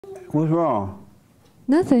What's wrong?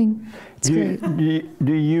 Nothing. It's great.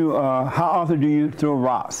 Do you how often do you throw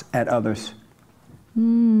rocks at others?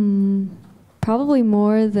 Probably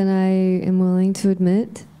more than I am willing to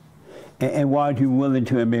admit. And why are you willing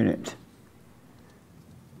to admit it?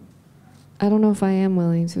 I don't know if I am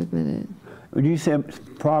willing to admit it. You said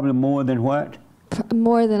probably more than what?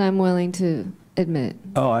 More than I'm willing to admit.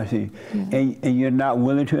 Oh, I see. Yeah. And you're not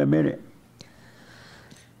willing to admit it?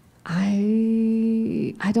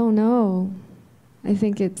 I don't know. I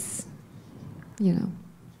think it's, a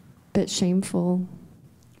bit shameful.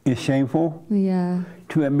 It's shameful? Yeah.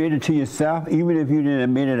 To admit it to yourself, even if you didn't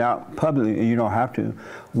admit it out publicly, and you don't have to.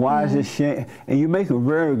 Why is it shame? And you make a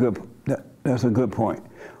very good, that's a good point.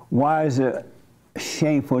 Why is it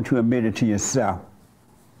shameful to admit it to yourself?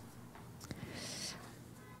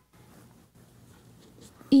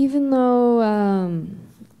 Even though,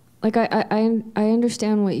 I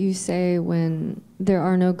understand what you say when there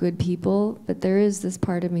are no good people, but there is this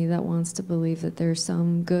part of me that wants to believe that there's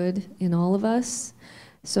some good in all of us.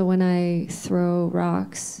 So when I throw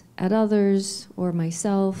rocks at others or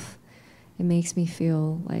myself, it makes me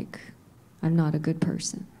feel like I'm not a good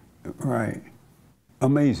person. Right.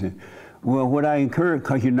 Amazing. Well, what I encourage,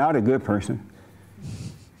 because you're not a good person,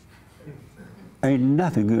 ain't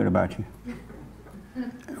nothing good about you.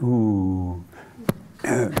 Ooh.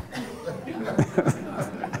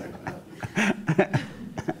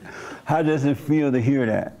 How does it feel to hear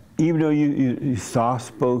that? Even though you're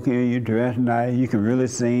soft-spoken, you dress nice, you can really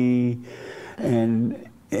sing, and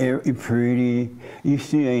you're pretty, you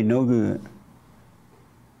still ain't no good.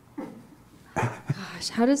 Gosh,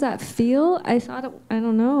 how does that feel? I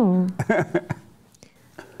don't know.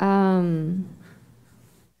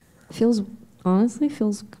 Honestly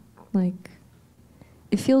feels like,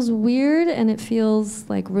 it feels weird and it feels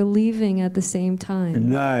like relieving at the same time.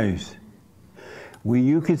 Nice. When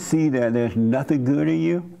you can see that there's nothing good in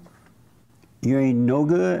you, you ain't no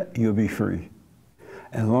good, you'll be free.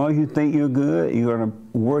 As long as you think you're good, you're gonna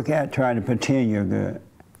work at trying to pretend you're good.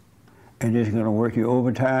 And it's gonna work you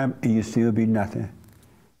overtime and you still be nothing.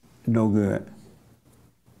 No good.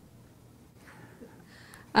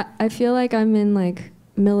 I feel like I'm in like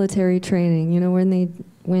military training,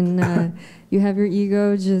 when you have your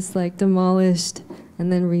ego just like demolished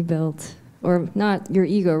and then rebuilt. Or not your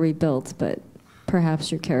ego rebuilt, but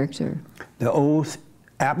perhaps your character. The old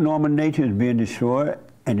abnormal nature is being destroyed,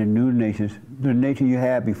 and the new nature, the nature you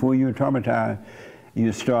had before you were traumatized,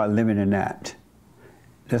 you start living in that.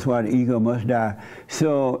 That's why the ego must die.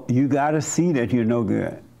 So you got to see that you're no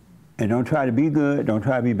good. And don't try to be good, don't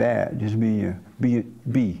try to be bad. Just be.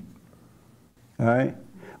 All right?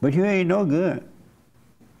 But you ain't no good.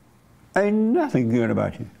 Ain't nothing good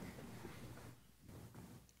about you.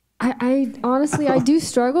 I honestly, I do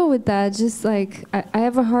struggle with that. Just like, I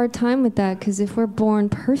have a hard time with that, because if we're born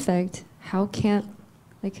perfect, how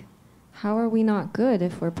are we not good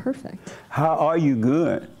if we're perfect? How are you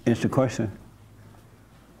good is the question.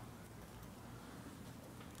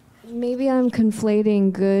 Maybe I'm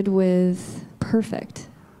conflating good with perfect.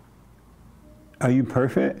 Are you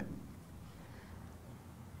perfect?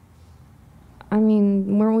 I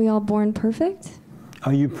mean, weren't we all born perfect?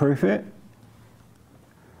 Are you perfect?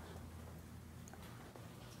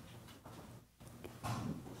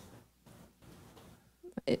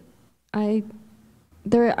 I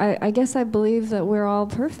guess I believe that we're all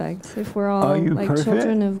perfect if we're all like perfect?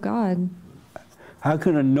 children of God. How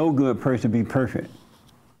can a no good person be perfect?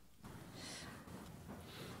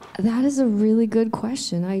 That is a really good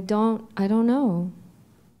question. I don't know.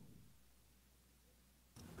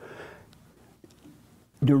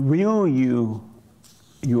 The real you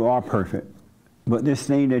are perfect. But this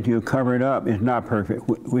thing that you're covered up is not perfect,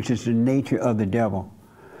 which is the nature of the devil.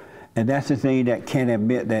 And that's the thing that can't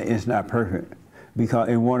admit that it's not perfect, because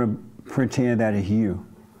it want to pretend that it's you.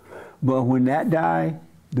 But when that dies,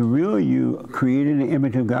 the real you, created in the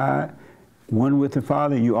image of God, one with the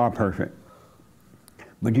Father, you are perfect.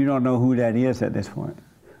 But you don't know who that is at this point,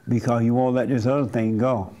 because you won't let this other thing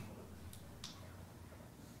go.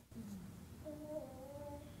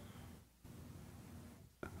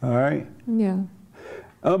 All right? Yeah.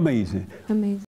 Amazing. Amazing.